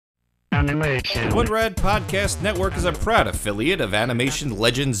The One Rad Podcast Network is a proud affiliate of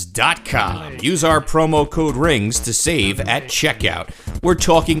AnimationLegends.com. Use our promo code RINGS to save at checkout. We're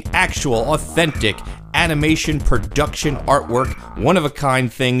talking actual, authentic animation production artwork,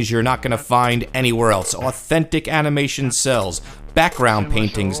 one-of-a-kind things you're not going to find anywhere else. Authentic animation cells, background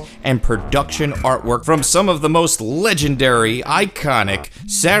paintings, and production artwork from some of the most legendary, iconic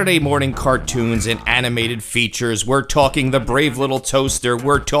Saturday morning cartoons and animated features. We're talking The Brave Little Toaster,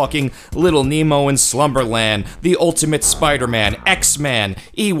 we're talking Little Nemo in Slumberland, The Ultimate Spider-Man, X-Men,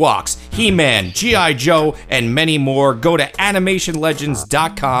 Ewoks, He-Man, G.I. Joe, and many more. Go to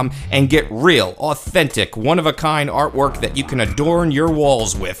AnimationLegends.com and get real, authentic, one-of-a-kind artwork that you can adorn your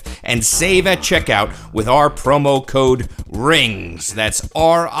walls with, and save at checkout with our promo code RINGS. That's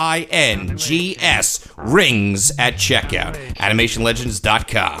RINGS, RINGS at checkout.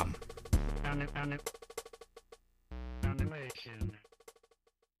 AnimationLegends.com.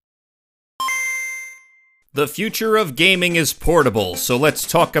 The future of gaming is portable, so let's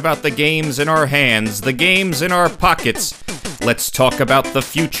talk about the games in our hands, the games in our pockets. Let's talk about the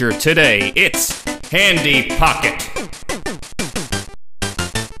future today. It's Handy Pocket.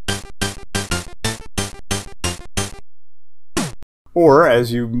 Or,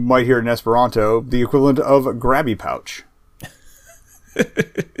 as you might hear in Esperanto, the equivalent of grabby pouch.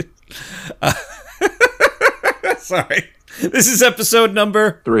 Sorry. This is episode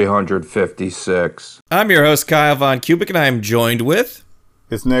number 356. I'm your host, Kyle Von Kubik, and I am joined with...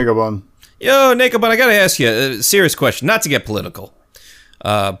 It's Negabun. Yo, Negabun, I gotta ask you a serious question, not to get political.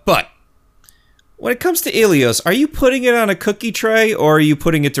 But, when it comes to Ilios, are you putting it on a cookie tray, or are you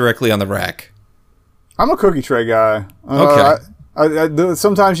putting it directly on the rack? I'm a cookie tray guy. Okay.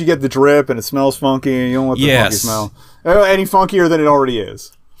 Sometimes you get the drip and it smells funky and you don't want the funky smell. Any funkier than it already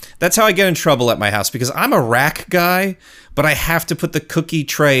is. That's how I get in trouble at my house, because I'm a rack guy, but I have to put the cookie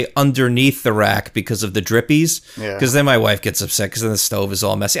tray underneath the rack because of the drippies. Because then my wife gets upset because then the stove is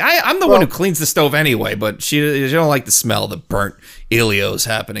all messy. I'm the one who cleans the stove anyway, but she don't like the smell of the burnt Ilios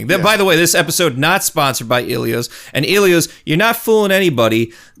happening. Then, by the way, this episode not sponsored by Ilios. And Ilios, you're not fooling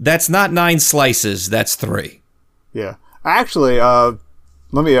anybody. That's not 9 slices. That's 3. Yeah. Actually, let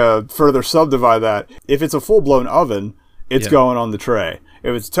me further subdivide that. If it's a full-blown oven, it's going on the tray.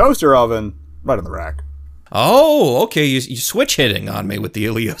 If it's a toaster oven, right on the rack. Oh, okay. You switch hitting on me with the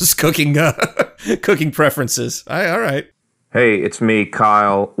Ilios cooking cooking preferences. All right. Hey, it's me,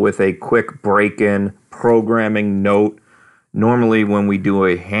 Kyle, with a quick break-in programming note. Normally, when we do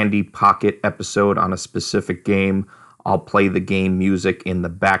a Handy Pocket episode on a specific game, I'll play the game music in the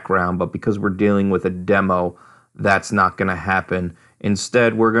background, but because we're dealing with a demo, that's not going to happen.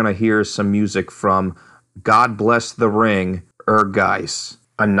 Instead, we're going to hear some music from God Bless the Ring, Ehrgeiz,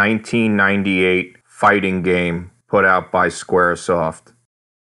 a 1998 fighting game put out by Squaresoft.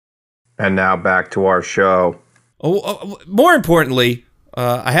 And now back to our show. More importantly,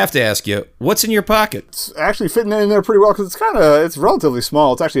 I have to ask you, what's in your pocket? It's actually fitting in there pretty well because it's relatively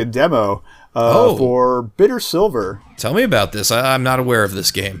small. It's actually a demo for Bitter Silver. Tell me about this. I'm not aware of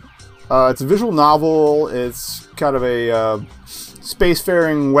this game. It's a visual novel. It's kind of a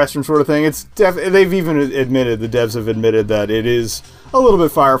spacefaring Western sort of thing. They've even admitted, the devs have admitted that it is a little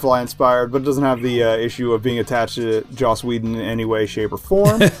bit Firefly inspired, but it doesn't have the issue of being attached to Joss Whedon in any way, shape, or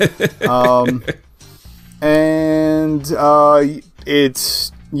form.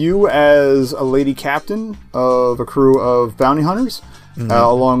 It's you as a lady captain of a crew of bounty hunters,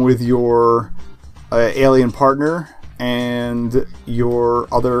 along with your alien partner and your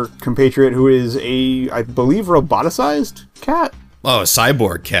other compatriot, who is I believe, roboticized cat. Oh, a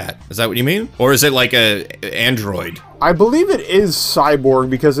cyborg cat. Is that what you mean? Or is it like a android? I believe it is cyborg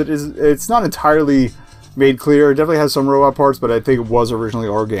because it's not entirely made clear. It definitely has some robot parts, but I think it was originally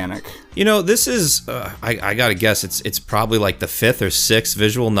organic. You know, this is, I gotta guess, it's probably like the 5th or 6th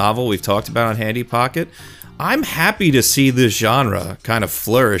visual novel we've talked about on Handy Pocket. I'm happy to see this genre kind of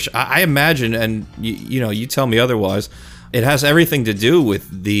flourish. I imagine, and you tell me otherwise, it has everything to do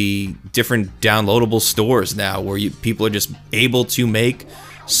with the different downloadable stores now where people are just able to make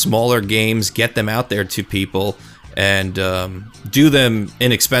smaller games, get them out there to people, and do them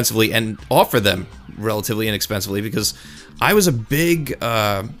inexpensively and offer them relatively inexpensively, because I was a big,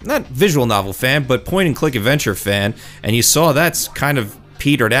 not visual novel fan, but point-and-click adventure fan, and you saw that's kind of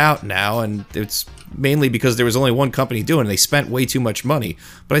petered out now, and it's mainly because there was only one company doing it. They spent way too much money.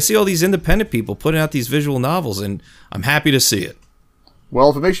 But I see all these independent people putting out these visual novels, and I'm happy to see it. Well,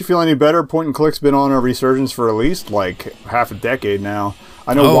 if it makes you feel any better, Point and Click's been on a resurgence for at least like half a decade now.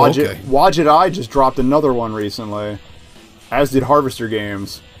 I know Wadjet Eye just dropped another one recently, as did Harvester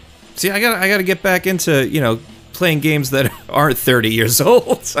Games. See, I gotta get back into, playing games that aren't 30 years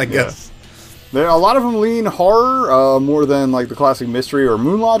old, I guess. A lot of them lean horror more than like the classic mystery or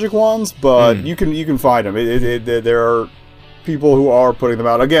Moon Logic ones, but you can find them. There are people who are putting them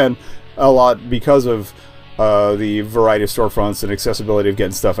out again a lot because of the variety of storefronts and accessibility of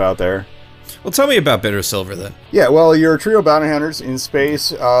getting stuff out there. Well, tell me about Bitter Silver then. Yeah, well, you're a trio of bounty hunters in space.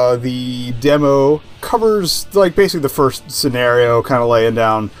 The demo covers like basically the first scenario, kind of laying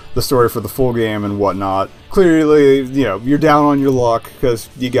down the story for the full game and whatnot. Clearly, you know, you're down on your luck because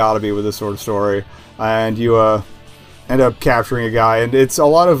you gotta be with this sort of story, and you end up capturing a guy, and it's a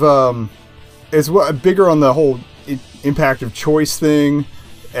lot of it's bigger on the whole impact of choice thing,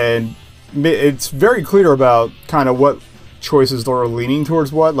 and it's very clear about kind of what choices that are leaning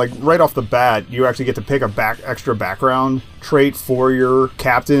towards what. Like right off the bat, you actually get to pick a extra background trait for your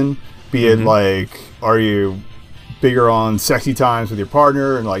captain, be it like, are you bigger on sexy times with your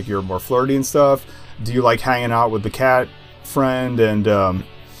partner and like you're more flirty and stuff? Do you like hanging out with the cat friend and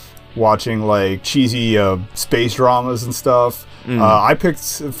watching like cheesy space dramas and stuff? I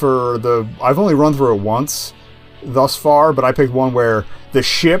picked I've only run through it once thus far, but I picked one where the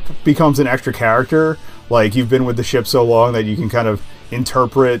ship becomes an extra character. Like, you've been with the ship so long that you can kind of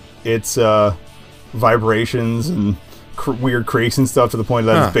interpret its vibrations and weird creaks and stuff to the point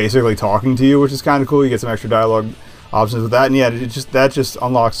that it's basically talking to you, which is kind of cool. You get some extra dialogue options with that, and yeah, that just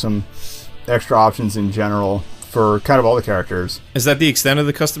unlocks some extra options in general for kind of all the characters. Is that the extent of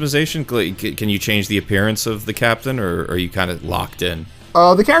the customization? Can you change the appearance of the captain, or are you kind of locked in?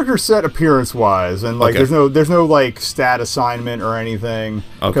 The character's set appearance-wise, and like there's no like stat assignment or anything,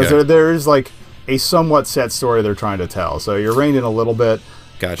 because there is like a somewhat set story they're trying to tell. So you're reined in a little bit,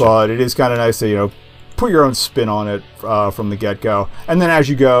 but it is kind of nice to, you know, put your own spin on it from the get-go. And then as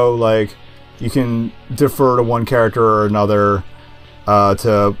you go, like, you can defer to one character or another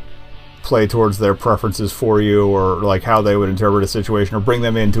to play towards their preferences for you, or like how they would interpret a situation, or bring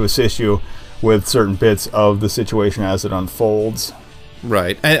them in to assist you with certain bits of the situation as it unfolds.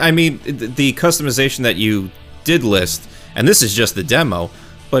 Right. I mean, the customization that you did list, and this is just the demo,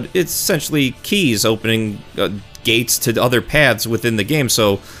 but it's essentially keys opening gates to other paths within the game.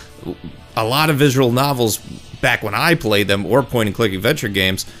 So a lot of visual novels back when I played them, or point-and-click adventure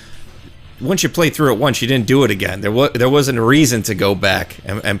games, once you play through it once, you didn't do it again. There wasn't a reason to go back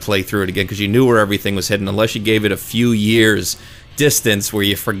and play through it again, because you knew where everything was hidden, unless you gave it a few years distance where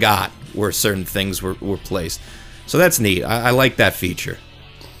you forgot where certain things were placed. So that's neat. I like that feature.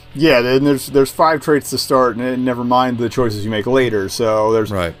 Yeah, and there's 5 traits to start, and never mind the choices you make later. So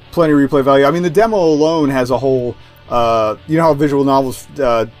there's plenty of replay value. I mean, the demo alone has a whole, you know how visual novels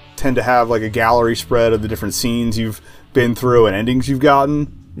tend to have like a gallery spread of the different scenes you've been through and endings you've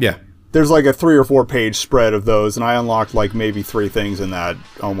gotten? Yeah. There's like a 3 or 4 page spread of those, and I unlocked like maybe 3 things in that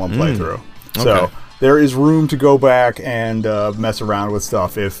on one playthrough. So there is room to go back and mess around with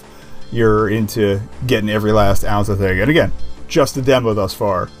stuff if you're into getting every last ounce of thing. And again, just a demo thus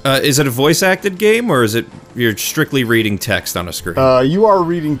far. Is it a voice-acted game, or is it you're strictly reading text on a screen? You are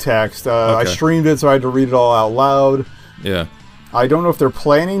reading text. I streamed it, so I had to read it all out loud. Yeah. I don't know if they're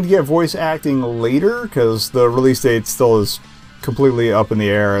planning to get voice acting later, because the release date still is completely up in the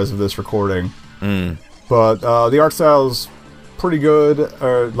air as of this recording. But the art style is pretty good.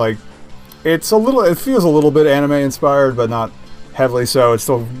 Like, it feels a little bit anime inspired, but not heavily so. It's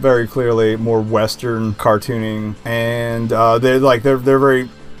still very clearly more Western cartooning, and they're very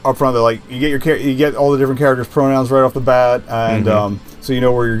upfront. They're like, you get all the different characters' pronouns right off the bat, and so you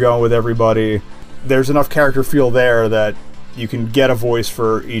know where you're going with everybody. There's enough character feel there that you can get a voice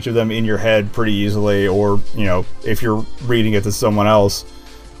for each of them in your head pretty easily, or, you know, if you're reading it to someone else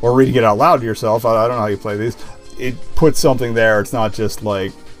or reading it out loud to yourself. I don't know how you play these. It puts something there. It's not just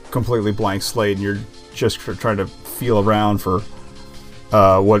like completely blank slate and you're just trying to feel around for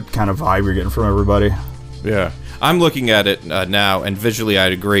what kind of vibe you're getting from everybody. Yeah, I'm looking at it now, and visually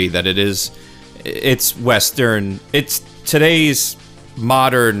I'd agree that it's Western. It's today's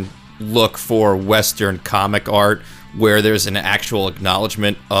modern look for Western comic art, where there's an actual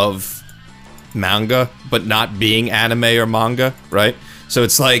acknowledgement of manga, but not being anime or manga, right? So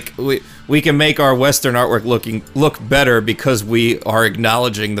it's like we can make our Western artwork look better because we are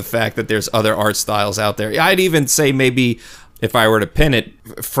acknowledging the fact that there's other art styles out there. I'd even say maybe, if I were to pin it,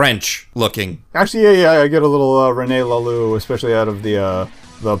 French looking. Actually, yeah, I get a little René Laloux, especially out of the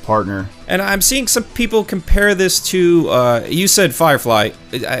partner. And I'm seeing some people compare this to, you said Firefly,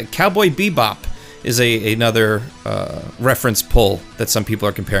 Cowboy Bebop is another reference pull that some people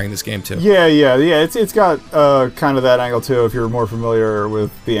are comparing this game to. Yeah. It's got kind of that angle too, if you're more familiar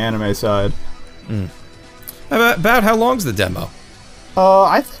with the anime side. About how long's the demo?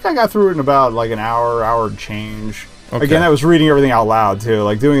 I think I got through it in about like an hour and change. Okay. Again, I was reading everything out loud too.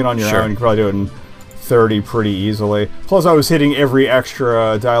 Like doing it on your Sure. own, you could probably do it in 30 pretty easily. Plus, I was hitting every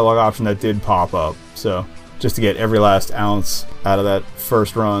extra dialogue option that did pop up. So just to get every last ounce out of that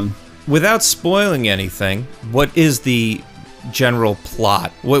first run. Without spoiling anything, what is the general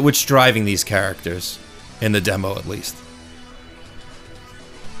plot? What's driving these characters in the demo, at least?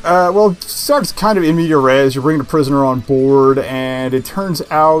 Well, it starts kind of in media res. You're bringing a prisoner on board, and it turns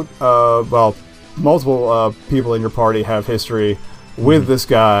out, multiple people in your party have history with this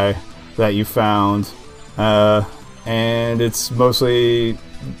guy that you found, and it's mostly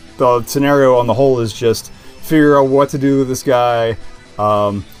the scenario on the whole is just figure out what to do with this guy.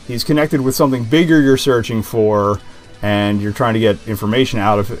 He's connected with something bigger you're searching for, and you're trying to get information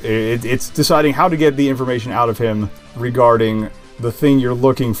out of it. It's deciding how to get the information out of him regarding the thing you're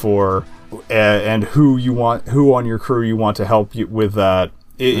looking for, and who on your crew you want to help you with that.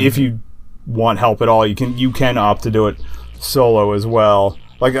 If you want help at all, you can opt to do it solo as well.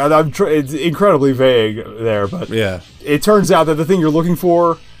 Like it's incredibly vague there, but Yeah. it turns out that the thing you're looking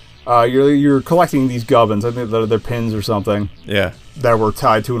for, you're collecting these gubbins. I think they're pins or something Yeah. that were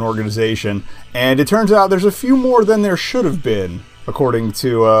tied to an organization, and it turns out there's a few more than there should have been, according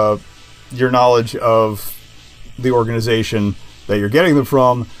to your knowledge of the organization that you're getting them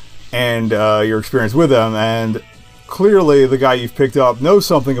from, and your experience with them. And clearly the guy you've picked up knows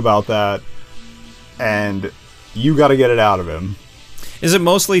something about that, and you got to get it out of him. Is it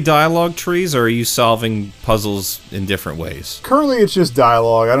mostly dialogue trees, or are you solving puzzles in different ways? Currently it's just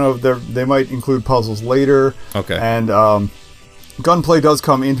dialogue. I don't know if they might include puzzles later. Okay. And gunplay does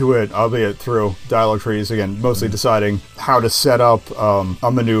come into it, albeit through dialogue trees, again, mostly deciding how to set up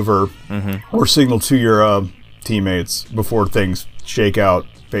a maneuver or signal to your teammates before things shake out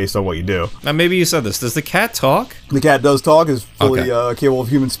based on what you do. Now, maybe you said this. Does the cat talk? The cat does talk, is fully Okay. capable of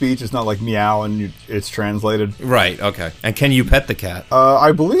human speech. It's not like meow and it's translated. Right, okay. And can you pet the cat?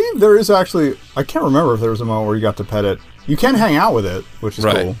 I believe there is actually, I can't remember if there was a moment where you got to pet it. You can hang out with it, which is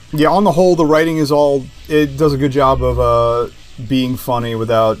Right. cool. Yeah, on the whole, the writing is it does a good job of being funny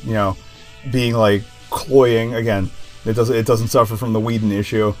without, being like cloying. Again, it doesn't suffer from the Whedon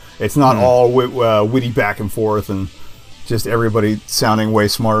issue. It's not all witty back and forth and just everybody sounding way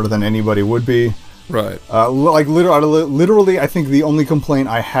smarter than anybody would be. Right. Literally, I think the only complaint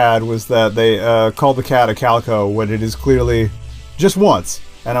I had was that they called the cat a calico when it is clearly just once.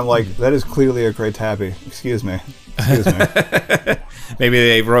 And I'm like, that is clearly a great tabby. Excuse me. Maybe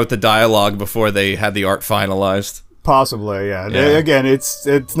they wrote the dialogue before they had the art finalized. Possibly, yeah. Yeah. Again,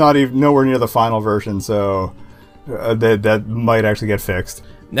 it's not even nowhere near the final version, so that might actually get fixed.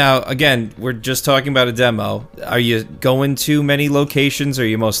 Now, again, we're just talking about a demo. Are you going to many locations, or are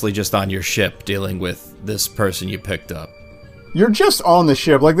you mostly just on your ship dealing with this person you picked up? You're just on the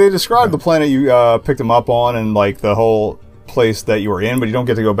ship. Like, they described the planet you picked them up on and, like, the whole place that you were in, but you don't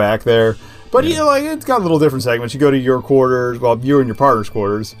get to go back there. But, it's got little different segments. You go to your quarters, well, you and your partner's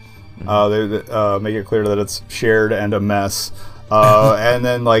quarters. They make it clear that it's shared and a mess. And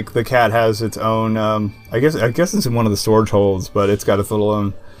then, like, the cat has its own, I guess it's in one of the storage holds, but it's got its little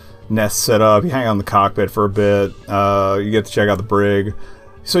own nest set up. You hang out in the cockpit for a bit. You get to check out the brig.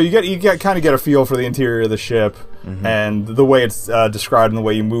 So you kind of get a feel for the interior of the ship, and the way it's described and the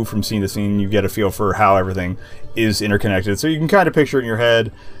way you move from scene to scene, you get a feel for how everything is interconnected. So you can kind of picture it in your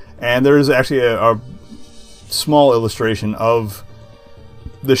head. And there is actually a small illustration of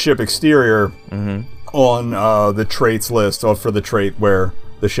the ship exterior on the traits list, or for the trait where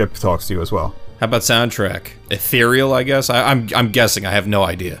the ship talks to you as well. How about soundtrack? Ethereal, I guess? I'm guessing. I have no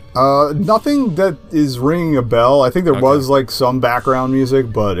idea. Nothing that is ringing a bell. I think there was like some background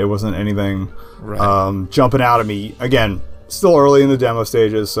music, but it wasn't anything jumping out at me. Again, still early in the demo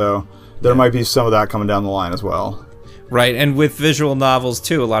stages, so there might be some of that coming down the line as well. Right, and with visual novels,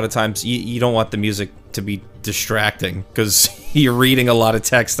 too, a lot of times you don't want the music to be distracting, because you're reading a lot of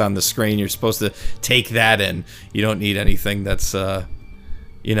text on the screen. You're supposed to take that in. You don't need anything that's,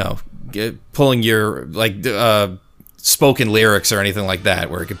 pulling your, spoken lyrics or anything like that,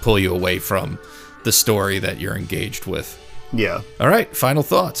 where it could pull you away from the story that you're engaged with. Yeah. All right, final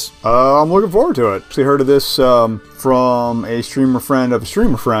thoughts. I'm looking forward to it. Actually heard of this from a streamer friend of a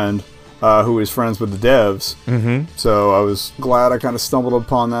streamer friend who is friends with the devs. So I was glad I kind of stumbled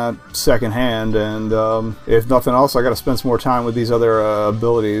upon that secondhand, and if nothing else, I got to spend some more time with these other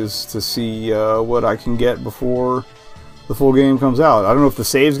abilities to see what I can get before the full game comes out. I don't know if the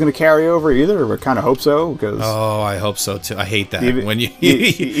save's going to carry over either, but kind of hope so, because I hope so too. I hate that when you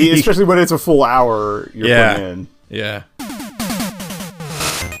especially when it's a full hour you're putting in. Yeah.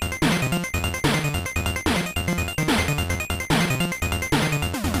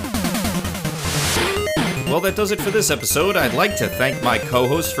 Well, Well, that does it for this episode. I'd like to thank my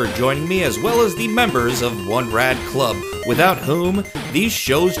co-hosts for joining me, as well as the members of One Rad Club, without whom these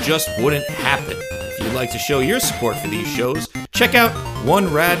shows just wouldn't happen. If you'd like to show your support for these shows, check out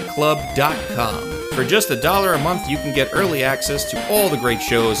OneRadClub.com. For just $1 a month, you can get early access to all the great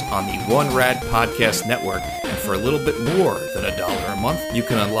shows on the One Rad Podcast Network. And for a little bit more than $1 a month, you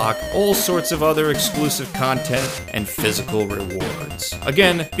can unlock all sorts of other exclusive content and physical rewards.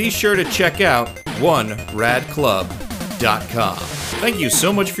 Again, be sure to check out OneRadClub.com. Thank you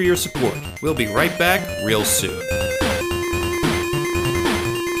so much for your support. We'll be right back real soon.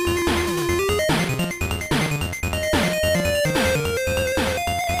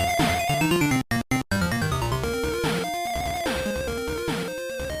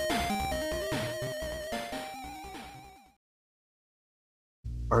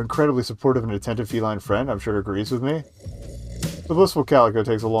 Our incredibly supportive and attentive feline friend, I'm sure, agrees with me. The blissful calico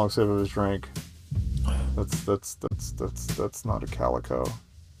takes a long sip of his drink. That's not a calico.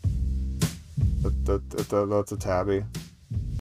 That's a tabby.